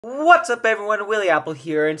What's up everyone, Willy Apple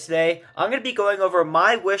here, and today I'm going to be going over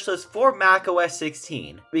my wish list for macOS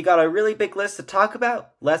 16. We got a really big list to talk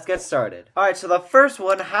about. Let's get started. Alright, so the first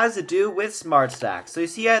one has to do with Smart Stacks. So you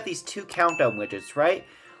see I have these two countdown widgets, right?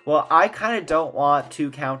 Well, I kind of don't want two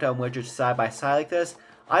countdown widgets side by side like this.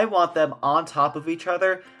 I want them on top of each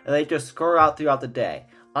other, and they just scroll out throughout the day.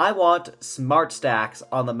 I want Smart Stacks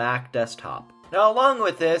on the Mac desktop. Now along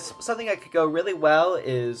with this, something that could go really well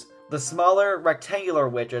is the smaller rectangular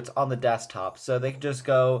widgets on the desktop. So they can just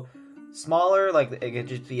go smaller, like it could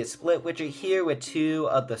just be a split widget here with two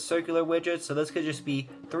of the circular widgets. So this could just be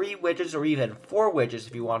 3 widgets or even 4 widgets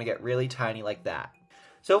if you want to get really tiny like that.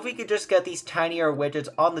 So if we could just get these tinier widgets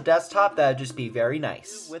on the desktop, that would just be very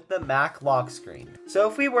nice. With the Mac lock screen. So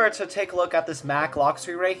if we were to take a look at this Mac lock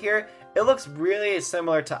screen right here, it looks really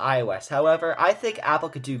similar to iOS. However, I think Apple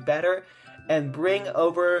could do better and bring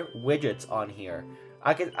over widgets on here.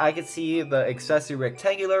 I could see the accessory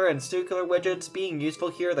rectangular and circular widgets being useful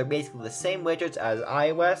here. They're basically the same widgets as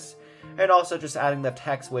iOS. And also just adding the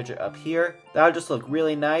text widget up here. That would just look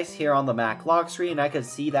really nice here on the Mac lock screen. I could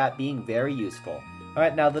see that being very useful.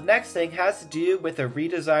 Alright, now the next thing has to do with a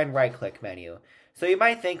redesigned right-click menu. So you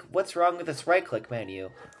might think, what's wrong with this right-click menu?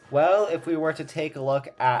 Well, if we were to take a look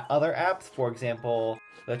at other apps, for example,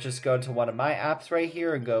 let's just go into one of my apps right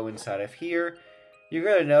here and go inside of here. You're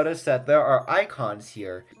going to notice that there are icons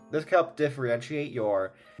here. This can help differentiate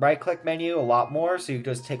your right-click menu a lot more, so you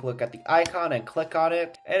can just take a look at the icon and click on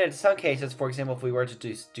it. And in some cases, for example, if we were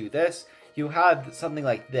to do this, you have something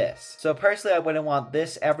like this. So personally, I wouldn't want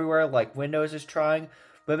this everywhere like Windows is trying,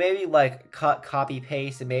 but maybe like cut, copy,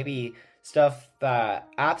 paste, and maybe stuff that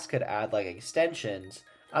apps could add, like extensions.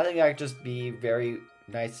 I think that would just be very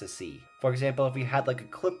nice to see. For example, if you had like a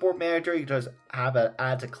clipboard manager, you could just have an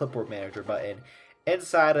add to clipboard manager button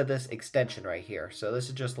inside of this extension right here. So this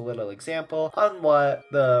is just a little example on what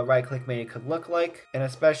the right click menu could look like, and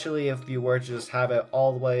especially if you were to just have it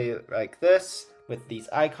all the way like this with these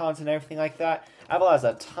icons and everything like that. Apple has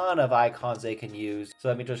a ton of icons they can use, so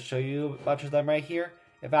let me just show you a bunch of them right here.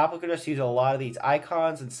 If Apple could just use a lot of these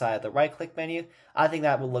icons inside the right click menu, I think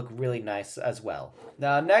that would look really nice as well.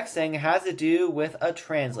 Now next thing has to do with a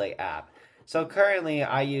translate app. So currently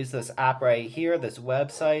I use this app right here, this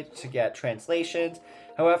website, to get translations.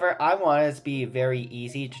 However, I want it to be very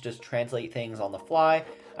easy to just translate things on the fly.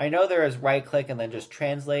 I know there is right click and then just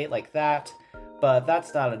translate like that, but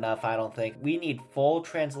that's not enough, I don't think. We need full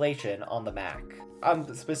translation on the Mac.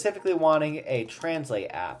 I'm specifically wanting a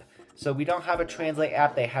translate app. So we don't have a translate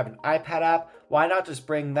app, they have an iPad app. Why not just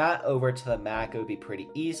bring that over to the Mac? It would be pretty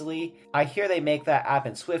easily. I hear they make that app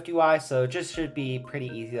in SwiftUI, so it just should be pretty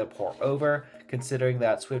easy to port over, considering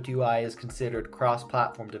that SwiftUI is considered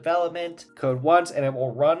cross-platform development. Code once and it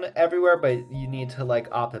will run everywhere, but you need to like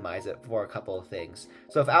optimize it for a couple of things.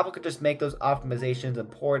 So if Apple could just make those optimizations and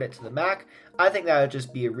port it to the Mac, I think that would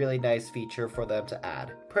just be a really nice feature for them to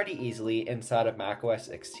add pretty easily inside of macOS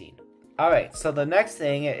 16. Alright, so the next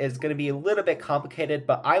thing is going to be a little bit complicated,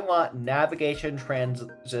 but I want navigation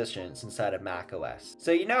transitions inside of macOS.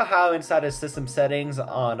 So you know how inside of system settings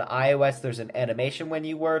on iOS there's an animation when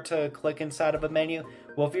you were to click inside of a menu?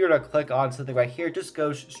 Well, if you were to click on something right here, just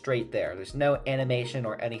go straight there. There's no animation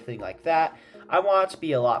or anything like that. I want it to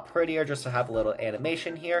be a lot prettier just to have a little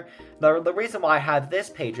animation here. The reason why I have this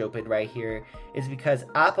page open right here is because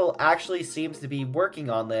Apple actually seems to be working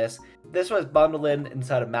on this. This was bundled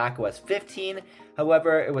inside of macOS 15,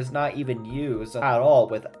 however, it was not even used at all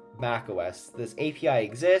with macOS. This API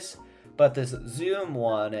exists, but this Zoom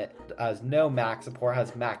one, it has no Mac support,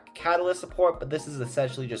 has Mac Catalyst support, but this is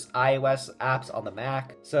essentially just iOS apps on the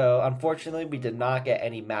Mac. So unfortunately, we did not get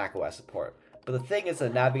any macOS support. But the thing is, the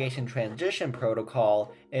navigation transition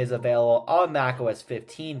protocol is available on macOS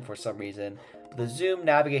 15 for some reason. But the Zoom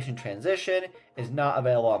navigation transition is not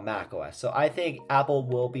available on macOS. So I think Apple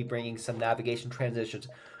will be bringing some navigation transitions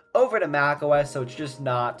over to macOS, so it's just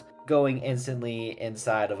not going instantly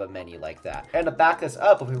inside of a menu like that. And to back this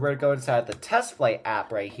up, if we were to go inside the test flight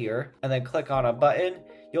app right here and then click on a button,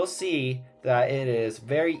 you'll see that it is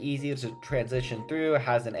very easy to transition through. It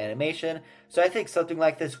has an animation. So I think something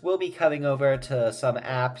like this will be coming over to some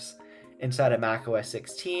apps inside of macOS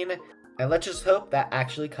 16. And let's just hope that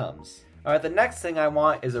actually comes. Alright, the next thing I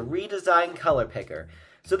want is a redesigned color picker.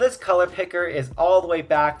 So this color picker is all the way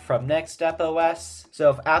back from Next Step OS.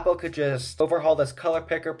 So if Apple could just overhaul this color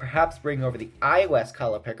picker, perhaps bring over the iOS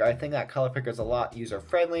color picker, I think that color picker is a lot user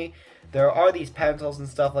friendly. There are these pencils and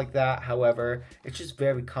stuff like that, however, it's just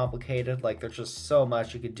very complicated. Like, there's just so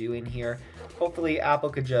much you could do in here. Hopefully Apple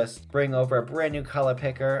could just bring over a brand new color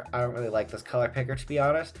picker. I don't really like this color picker, to be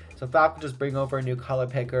honest. So if Apple could just bring over a new color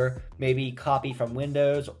picker, maybe copy from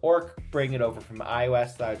Windows or bring it over from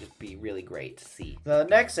iOS, that would just be really great to see. Now, the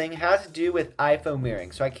next thing has to do with iPhone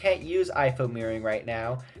mirroring. So I can't use iPhone mirroring right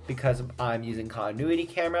now because I'm using continuity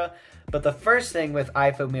camera. But the first thing with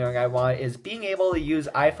iPhone mirroring I want is being able to use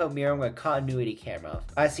iPhone mirroring with continuity camera.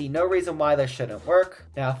 I see no reason why this shouldn't work.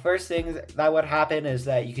 Now, first thing that would happen is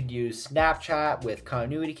that you could use Snapchat with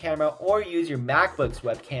continuity camera or use your MacBook's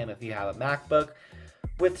webcam if you have a MacBook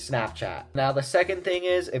with Snapchat. Now, the second thing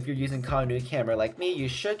is if you're using continuity camera like me, you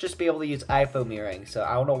should just be able to use iPhone mirroring. So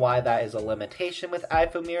I don't know why that is a limitation with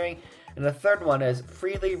iPhone mirroring. And the third one is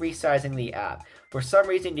freely resizing the app. For some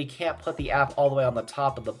reason, you can't put the app all the way on the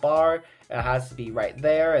top of the bar. It has to be right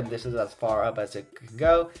there, and this is as far up as it can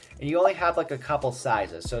go. And you only have like a couple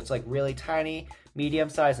sizes. So it's like really tiny, medium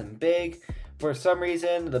size, and big. For some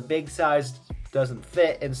reason, the big size doesn't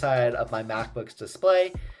fit inside of my MacBook's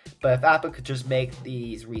display. But if Apple could just make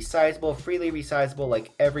these resizable, freely resizable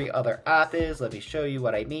like every other app is, let me show you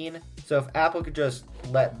what I mean. So if Apple could just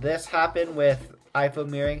let this happen with iPhone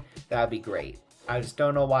mirroring, that would be great. I just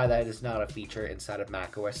don't know why that is not a feature inside of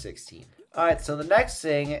macOS 16. Alright, so the next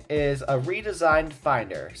thing is a redesigned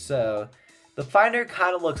Finder. So the Finder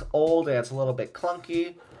kind of looks old and it's a little bit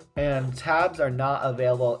clunky, and tabs are not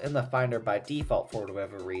available in the Finder by default for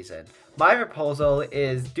whatever reason. My proposal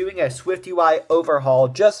is doing a SwiftUI overhaul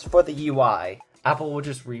just for the UI. Apple will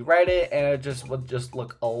just rewrite it and it will just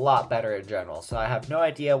look a lot better in general. So I have no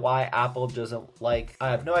idea why Apple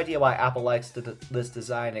likes this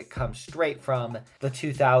design. It comes straight from the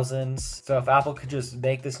 2000s. So if Apple could just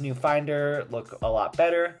make this new Finder look a lot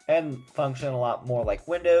better and function a lot more like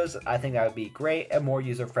Windows, I think that would be great and more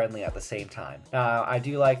user-friendly at the same time. Now, I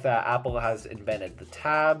do like that Apple has invented the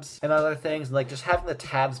tabs and other things, like just having the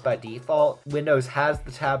tabs by default. Windows has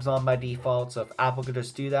the tabs on by default, so if Apple could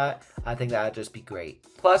just do that, I think that would just be great.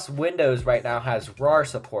 Plus, Windows right now has RAR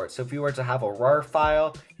support, so if you were to have a RAR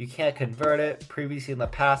file, you can't convert it. Previously in the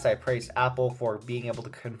past, I praised Apple for being able to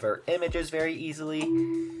convert images very easily,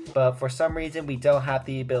 but for some reason, we don't have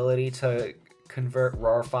the ability to convert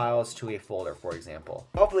RAR files to a folder, for example.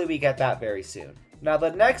 Hopefully, we get that very soon. Now,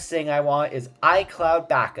 the next thing I want is iCloud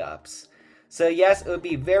backups. So yes, it would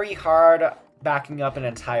be very hard backing up an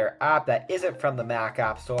entire app that isn't from the Mac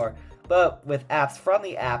App Store, but with apps from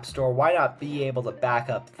the App Store, why not be able to back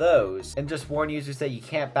up those? And just warn users that you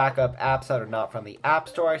can't back up apps that are not from the App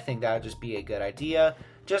Store. I think that would just be a good idea,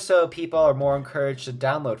 just so people are more encouraged to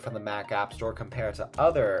download from the Mac App Store compared to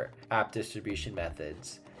other app distribution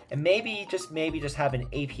methods. And maybe just have an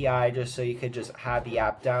API just so you could just have the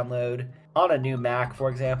app download on a new Mac, for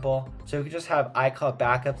example. So you could just have iCloud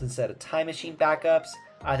backups instead of Time Machine backups.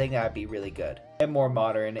 I think that would be really good and more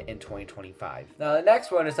modern in 2025. Now, the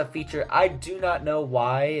next one is a feature I do not know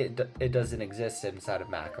why it doesn't exist inside of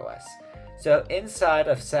macOS. So inside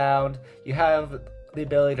of sound, you have the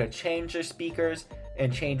ability to change your speakers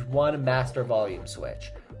and change one master volume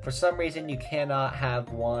switch. For some reason, you cannot have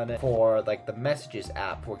one for like the Messages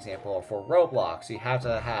app, for example, or for Roblox. You have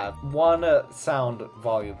to have one sound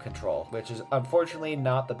volume control, which is unfortunately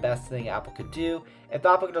not the best thing Apple could do. If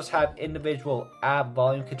Apple could just have individual app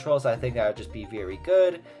volume controls, I think that would just be very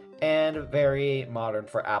good and very modern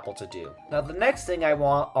for Apple to do. Now, the next thing I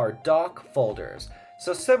want are dock folders.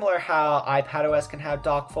 So similar how iPadOS can have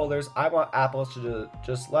dock folders, I want Apple to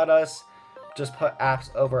just let us just put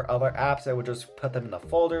apps over other apps. I would just put them in the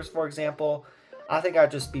folders, for example. I think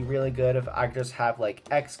I'd just be really good if I could just have like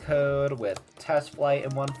Xcode with Test Flight in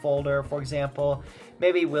one folder, for example.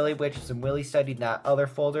 Maybe Willy Widgets and Willy Study in that other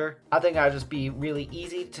folder. I think I'd just be really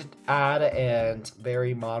easy to add and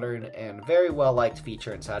very modern and very well liked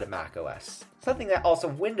feature inside of macOS. Something that also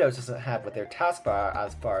Windows doesn't have with their taskbar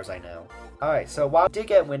as far as I know. Alright, so while I did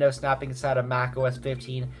get window snapping inside of macOS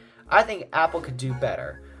 15, I think Apple could do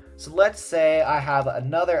better. So let's say I have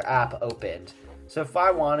another app opened. So if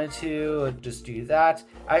I wanted to just do that,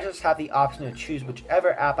 I just have the option to choose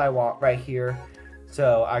whichever app I want right here.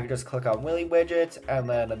 So I can just click on Willy Widgets and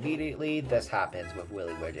then immediately this happens with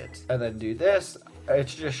Willy Widgets. And then do this, it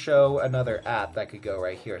should just show another app that could go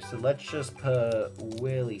right here. So let's just put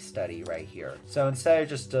Willy Study right here. So instead it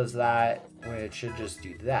just does that, it should just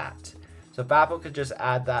do that. So if Apple could just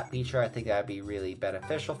add that feature, I think that'd be really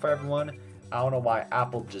beneficial for everyone. I don't know why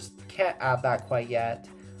Apple just can't add that quite yet.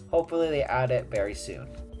 Hopefully they add it very soon.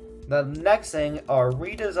 The next thing are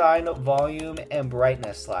redesigned volume and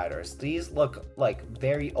brightness sliders. These look like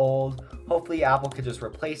very old. Hopefully Apple could just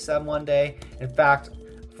replace them one day. In fact,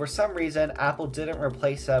 for some reason, Apple didn't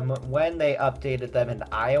replace them when they updated them in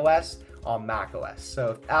iOS on macOS.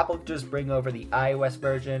 So if Apple could just bring over the iOS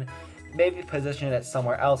version, maybe position it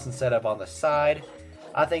somewhere else instead of on the side,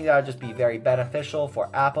 I think that would just be very beneficial for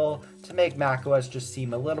Apple to make macOS just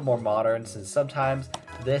seem a little more modern, since sometimes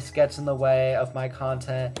this gets in the way of my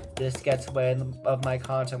content, this gets in the way of my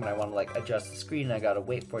content when I want to like adjust the screen and I gotta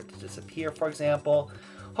wait for it to disappear, for example.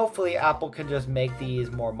 Hopefully Apple can just make these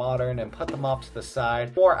more modern and put them off to the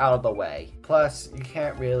side, more out of the way. Plus, you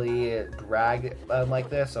can't really drag them like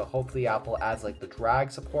this, so hopefully Apple adds like the drag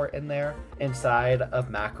support in there inside of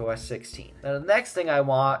macOS 16. Now the next thing I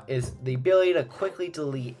want is the ability to quickly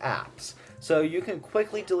delete apps. So you can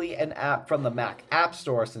quickly delete an app from the Mac App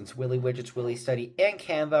Store, since Willy Widgets, Willy Study, and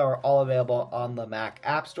Canva are all available on the Mac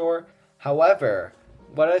App Store. However,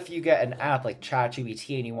 what if you get an app like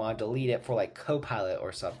ChatGPT and you want to delete it for like Copilot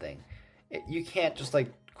or something? You can't just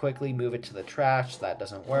like quickly move it to the trash. That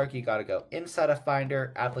doesn't work. You got to go inside of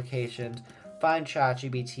Finder, Applications, find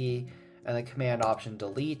ChatGPT, and the command option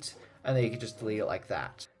delete, and then you can just delete it like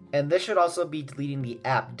that. And this should also be deleting the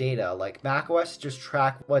app data. Like macOS, just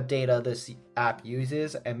track what data this app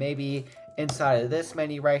uses, and maybe inside of this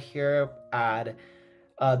menu right here, add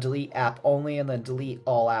delete app only, and then delete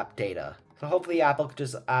all app data. So hopefully Apple could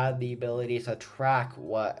just add the ability to track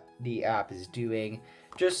what the app is doing,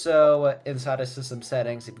 just so inside of system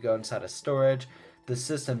settings, if you go inside of storage, the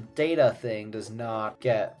system data thing does not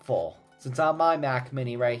get full. Since on my Mac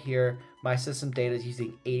Mini right here, my system data is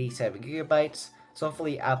using 87 gigabytes, so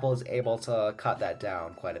hopefully Apple is able to cut that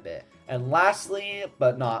down quite a bit. And lastly,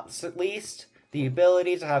 but not least, the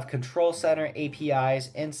ability to have Control Center APIs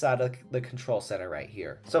inside of the Control Center right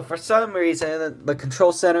here. So for some reason, the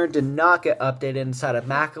Control Center did not get updated inside of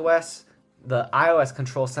macOS. The iOS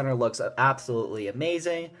Control Center looks absolutely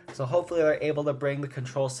amazing. So hopefully they're able to bring the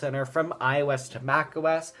Control Center from iOS to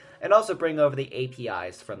macOS and also bring over the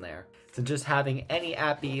APIs from there. So just having any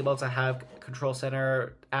app be able to have Control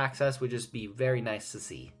Center access would just be very nice to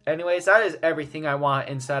see. Anyways, that is everything I want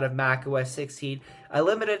inside of macOS 16. I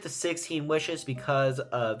limited to 16 wishes because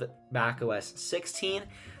of macOS 16.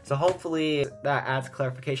 So hopefully that adds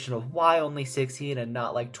clarification of why only 16 and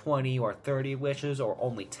not like 20 or 30 wishes or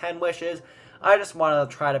only 10 wishes. I just want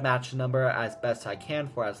to try to match the number as best I can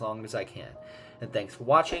for as long as I can. And thanks for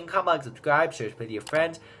watching. Comment, like, subscribe, share with your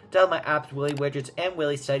friends. Download my apps, Willy Widgets, and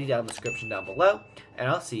Willy Study down in the description down below. And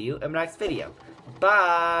I'll see you in my next video.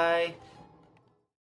 Bye!